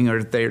doing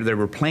or they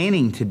were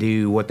planning to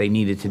do what they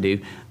needed to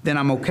do, then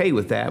I'm okay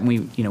with that. And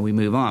we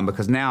move on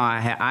because now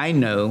I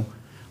know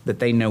that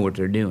they know what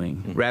they're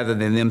doing, rather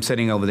than them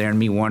sitting over there and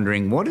me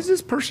wondering, what is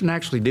this person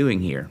actually doing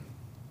here?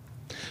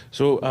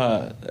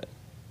 So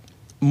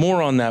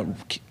more on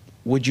that,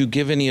 would you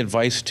give any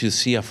advice to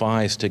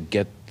CFIs to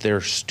get their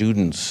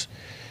students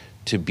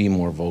to be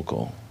more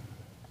vocal?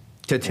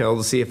 To tell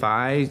the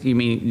CFI, you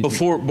mean?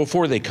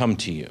 Before they come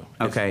to you.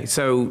 Okay,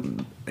 so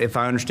if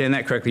I understand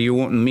that correctly, you're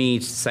wanting me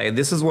to say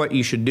this is what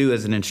you should do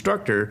as an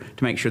instructor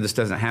to make sure this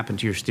doesn't happen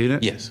to your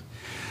student? Yes.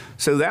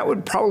 So that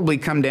would probably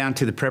come down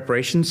to the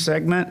preparation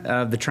segment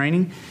of the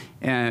training,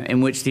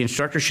 in which the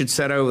instructor should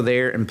sit over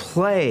there and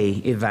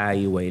play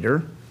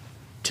evaluator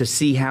to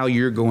see how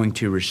you're going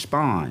to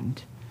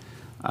respond.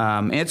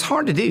 And it's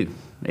hard to do.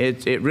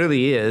 It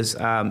really is.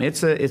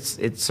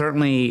 It's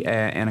certainly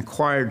an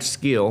acquired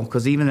skill,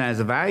 because even as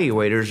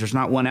evaluators, there's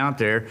not one out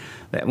there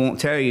that won't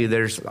tell you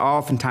there's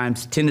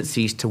oftentimes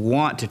tendencies to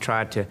want to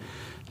try to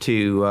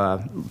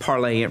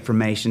parlay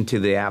information to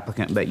the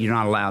applicant, but you're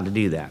not allowed to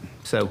do that.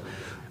 So.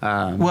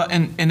 Well,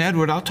 and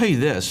Edward, I'll tell you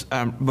this.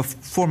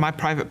 Before my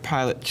private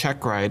pilot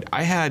check ride,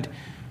 I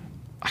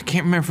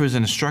can't remember if it was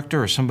an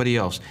instructor or somebody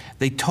else.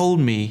 They told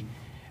me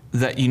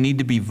that you need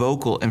to be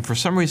vocal, and for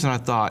some reason I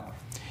thought,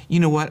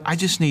 you know what, I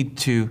just need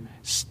to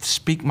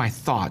speak my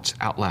thoughts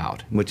out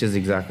loud. Which is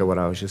exactly what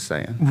I was just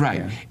saying.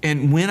 Right. Yeah.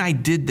 And when I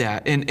did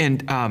that,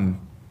 when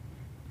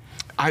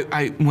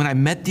I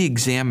met the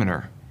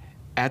examiner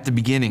at the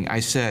beginning, I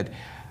said,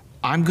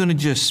 I'm going to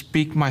just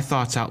speak my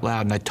thoughts out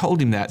loud. And I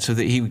told him that so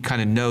that he would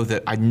kind of know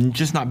that I'm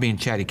just not being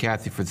chatty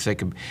Cathy for the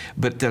sake of,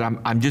 but that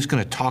I'm just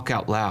going to talk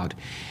out loud.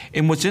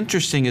 And what's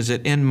interesting is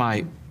that in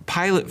my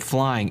pilot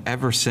flying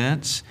ever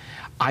since,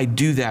 I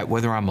do that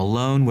whether I'm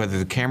alone, whether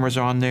the cameras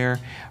are on there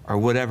or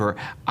whatever.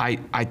 I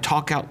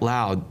talk out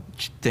loud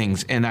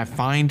things, and I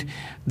find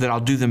that I'll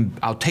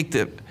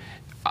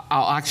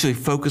actually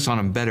focus on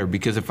them better,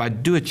 because if I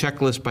do a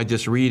checklist by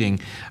just reading,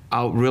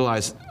 I'll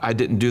realize I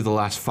didn't do the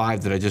last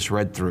 5 that I just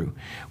read through.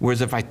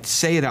 Whereas if I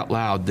say it out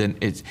loud, then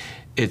it's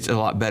a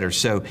lot better.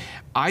 So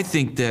I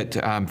think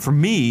that for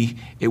me,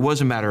 it was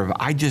a matter of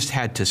I just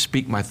had to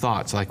speak my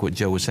thoughts, like what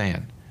Joe was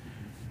saying.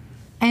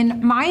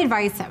 And my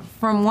advice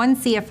from one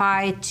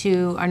CFI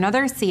to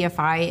another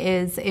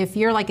CFI is if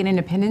you're like an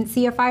independent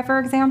CFI, for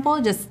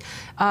example, just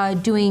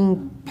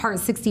doing Part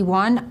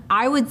 61,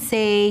 I would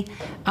say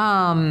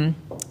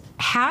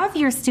have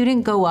your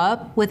student go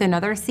up with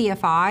another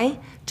CFI,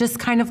 just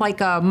kind of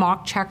like a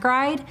mock check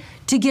ride,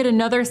 to get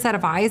another set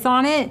of eyes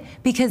on it,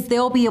 because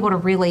they'll be able to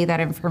relay that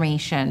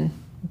information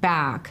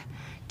back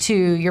to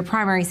your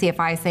primary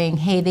CFI saying,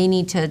 hey, they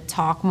need to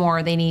talk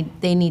more, they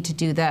need to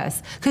do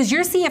this. Because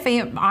your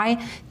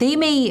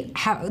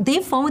CFI,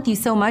 they've flown with you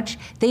so much,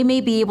 they may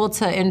be able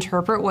to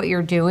interpret what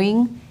you're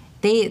doing.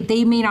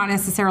 They may not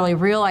necessarily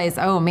realize,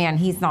 oh man,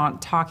 he's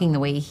not talking the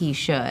way he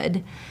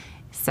should.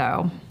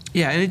 So.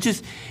 Yeah, and it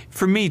just,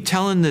 for me,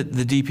 telling the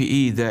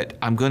DPE that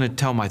I'm going to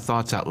tell my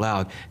thoughts out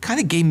loud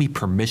kind of gave me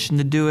permission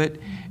to do it,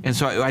 and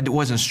so I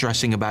wasn't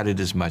stressing about it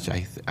as much,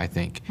 I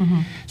think. Mm-hmm.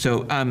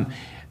 So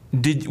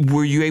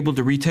were you able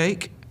to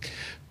retake?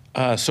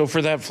 So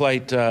for that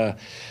flight,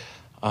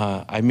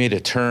 I made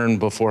a turn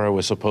before I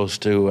was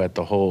supposed to at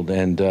the hold,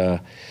 and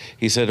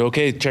he said,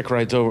 okay, check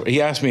ride's over.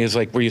 He asked me, he's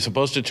like, were you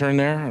supposed to turn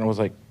there? And I was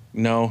like,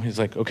 no. He's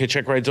like, okay,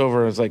 check ride's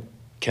over. I was like,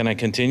 can I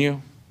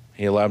continue?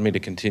 He allowed me to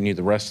continue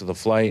the rest of the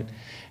flight,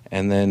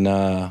 and then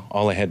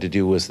all I had to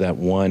do was that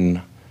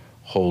one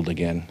hold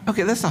again.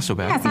 Okay, that's not so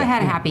bad. Yeah, so I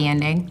had a happy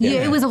ending.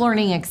 Yeah. It was a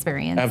learning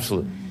experience.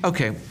 Absolutely.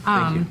 Okay,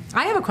 thank you.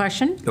 I have a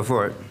question. Go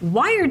for it.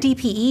 Why are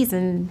DPEs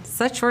in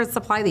such short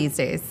supply these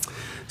days?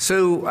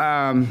 So,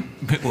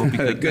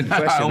 good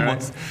question,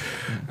 right?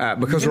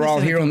 Because we're all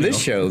here on this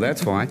show,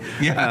 that's why.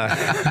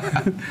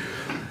 Yeah.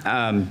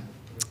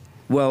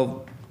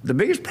 Well, the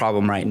biggest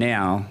problem right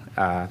now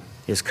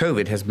is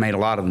COVID has made a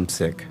lot of them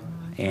sick.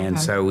 And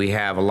so we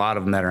have a lot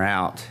of them that are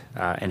out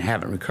and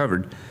haven't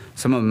recovered.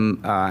 Some of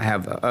them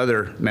have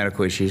other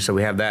medical issues, so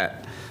we have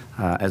that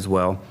as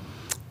well.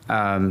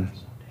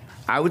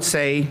 I would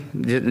say,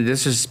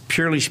 this is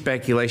purely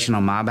speculation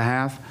on my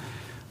behalf,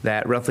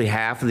 that roughly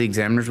half of the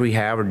examiners we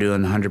have are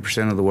doing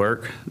 100% of the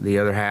work. The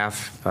other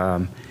half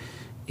are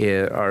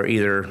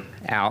either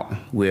out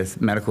with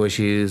medical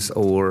issues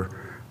or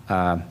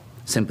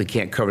simply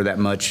can't cover that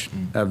much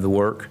of the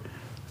work.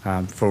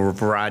 For a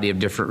variety of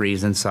different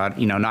reasons. So,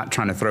 not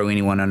trying to throw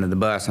anyone under the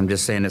bus. I'm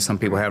just saying that some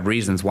people have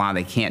reasons why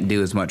they can't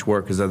do as much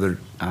work as other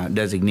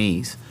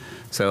designees.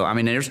 So,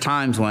 there's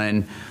times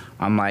when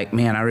I'm like,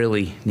 man, I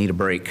really need a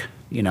break,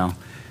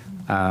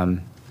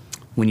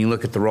 When you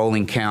look at the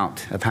rolling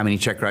count of how many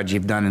check rides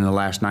you've done in the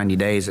last 90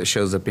 days, it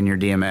shows up in your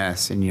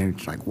DMS, and you're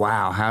like,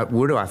 wow,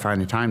 where do I find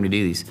the time to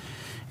do these?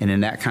 And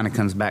then that kind of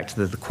comes back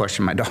to the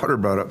question my daughter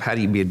brought up: how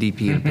do you be a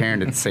DP and a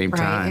parent at the same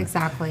time? Right,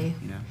 exactly.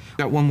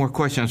 Got one more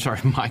question. I'm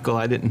sorry, Michael,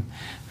 I didn't.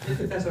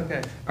 That's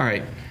okay. All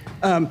right.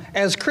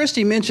 As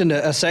Christy mentioned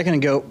a second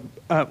ago,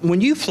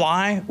 when you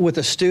fly with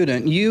a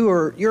student,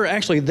 you're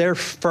actually their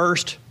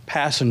first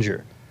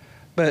passenger.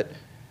 But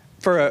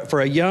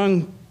for a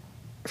young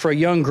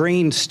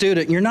green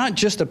student, you're not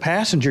just a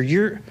passenger.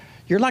 You're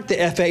like the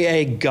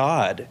FAA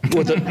god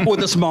with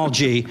a small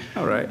g.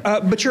 All right.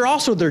 But you're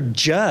also their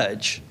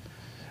judge.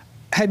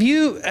 Have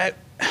you,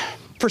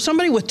 for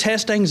somebody with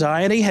test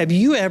anxiety, have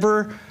you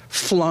ever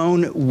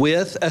flown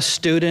with a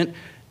student,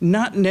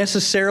 not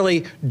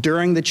necessarily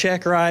during the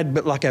check ride,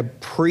 but like a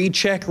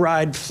pre-check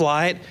ride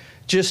flight,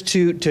 just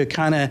to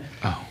kind of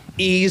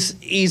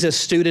ease a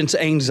student's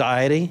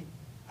anxiety?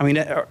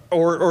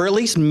 Or at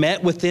least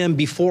met with them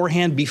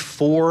beforehand,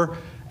 before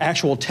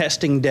actual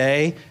testing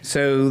day?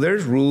 So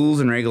there's rules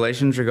and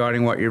regulations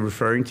regarding what you're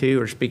referring to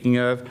or speaking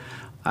of.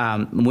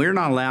 We're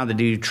not allowed to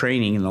do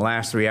training in the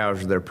last 3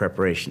 hours of their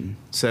preparation.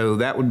 So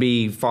that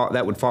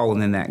would fall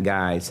within that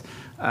guise.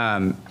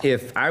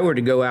 If I were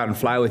to go out and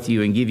fly with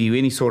you and give you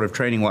any sort of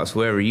training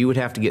whatsoever, you would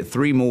have to get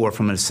 3 more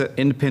from an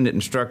independent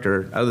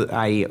instructor,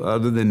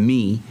 other than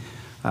me,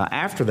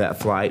 after that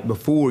flight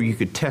before you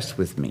could test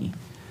with me.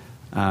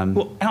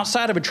 Well,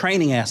 outside of a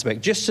training aspect,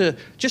 just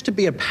to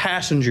be a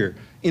passenger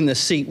in the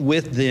seat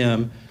with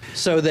them,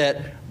 so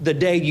that the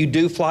day you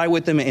do fly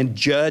with them and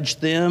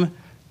judge them,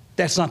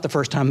 that's not the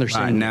first time they're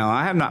seeing you. No,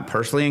 I have not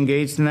personally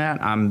engaged in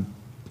that. I'm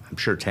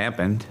sure it's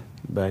happened,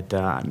 but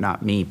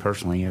not me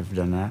personally have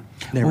done that.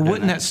 Well,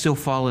 wouldn't that still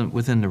fall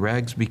within the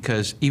regs?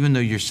 Because even though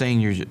you're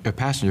saying you're a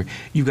passenger,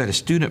 you've got a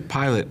student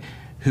pilot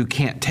who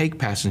can't take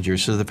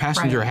passengers, so the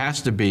passenger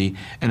has to be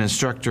an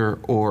instructor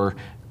or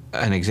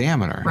an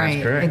examiner. Right,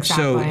 exactly.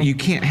 So you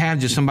can't have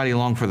just somebody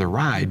along for the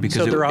ride,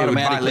 because it would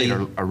violate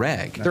a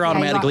reg. They're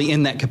automatically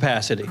in that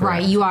capacity.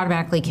 Right, you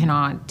automatically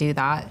cannot do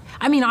that.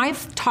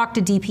 I've talked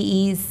to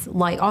DPEs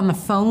like on the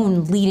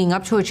phone leading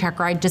up to a check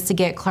ride just to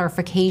get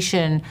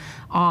clarification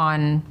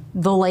on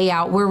the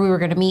layout, where we were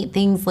going to meet,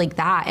 things like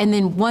that. And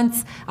then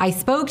once I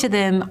spoke to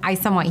them, I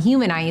somewhat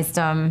humanized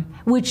them,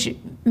 which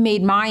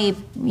made my,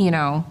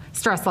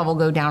 stress level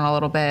go down a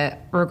little bit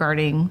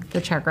regarding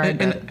the check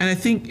ride. And I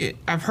think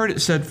I've heard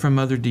it said from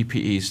other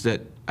DPEs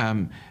that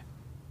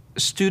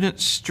student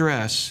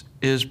stress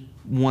is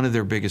one of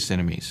their biggest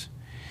enemies.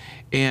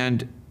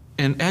 And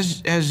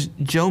as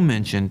Joe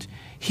mentioned,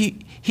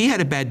 he had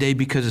a bad day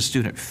because a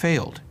student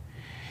failed.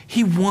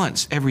 he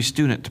wants every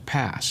student to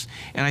pass.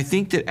 And I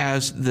think that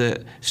as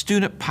the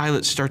student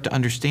pilots start to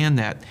understand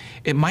that,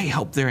 it might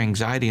help their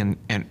anxiety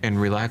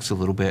and relax a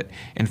little bit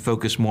and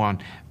focus more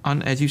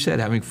on, as you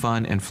said, having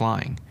fun and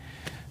flying.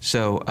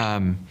 So,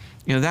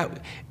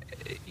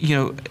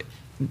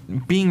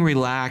 being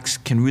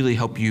relaxed can really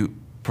help you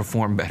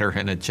perform better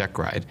in a check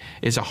ride.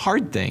 It's a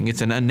hard thing,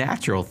 it's an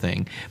unnatural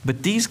thing,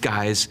 but these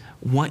guys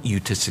want you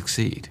to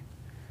succeed.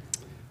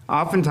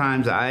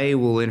 Oftentimes, I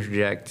will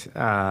interject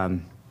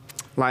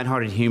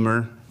lighthearted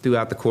humor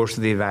throughout the course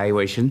of the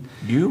evaluation.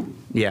 You?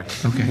 Yeah.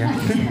 Okay.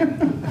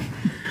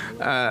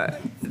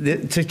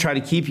 To try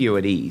to keep you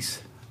at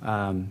ease.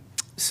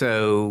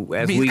 So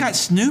as he's got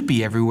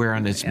Snoopy everywhere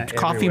on his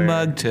coffee everywhere.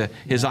 mug to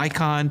his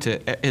icon to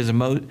his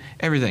emote.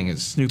 Everything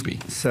is Snoopy.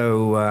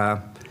 So,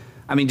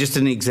 just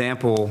an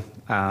example,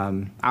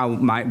 I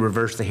might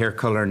reverse the hair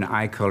color and the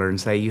eye color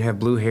and say, you have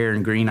blue hair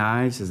and green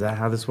eyes. Is that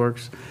how this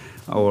works?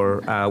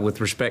 Or with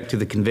respect to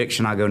the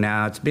conviction, I go,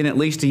 now, it's been at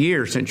least a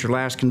year since your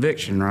last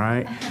conviction,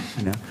 right?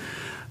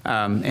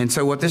 And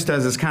so what this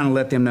does is kind of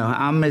let them know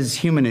I'm as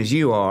human as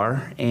you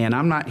are, and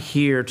I'm not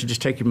here to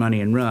just take your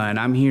money and run.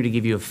 I'm here to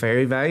give you a fair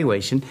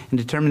evaluation and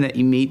determine that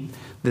you meet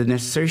the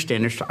necessary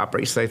standards to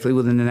operate safely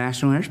within the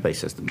National Airspace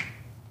System.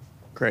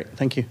 Great,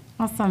 thank you.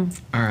 Awesome.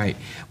 All right.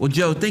 Well,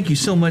 Joe, thank you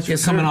so much for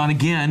coming on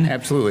again.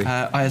 Absolutely.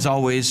 As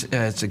always,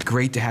 it's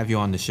great to have you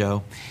on the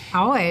show.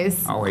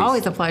 Always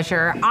a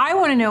pleasure. I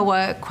want to know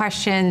what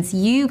questions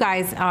you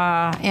guys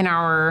in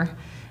our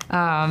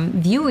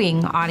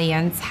viewing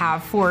audience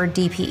have for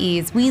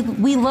DPEs.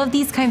 We love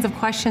these kinds of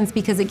questions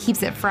because it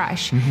keeps it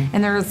fresh,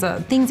 and there's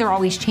things are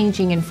always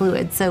changing and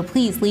fluid. So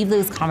please leave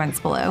those comments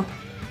below.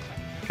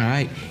 All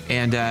right.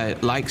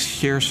 And like,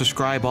 share,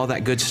 subscribe, all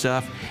that good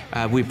stuff.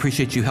 We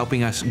appreciate you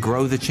helping us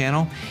grow the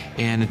channel.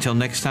 And until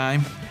next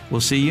time, we'll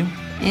see you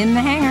In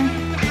the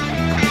hangar.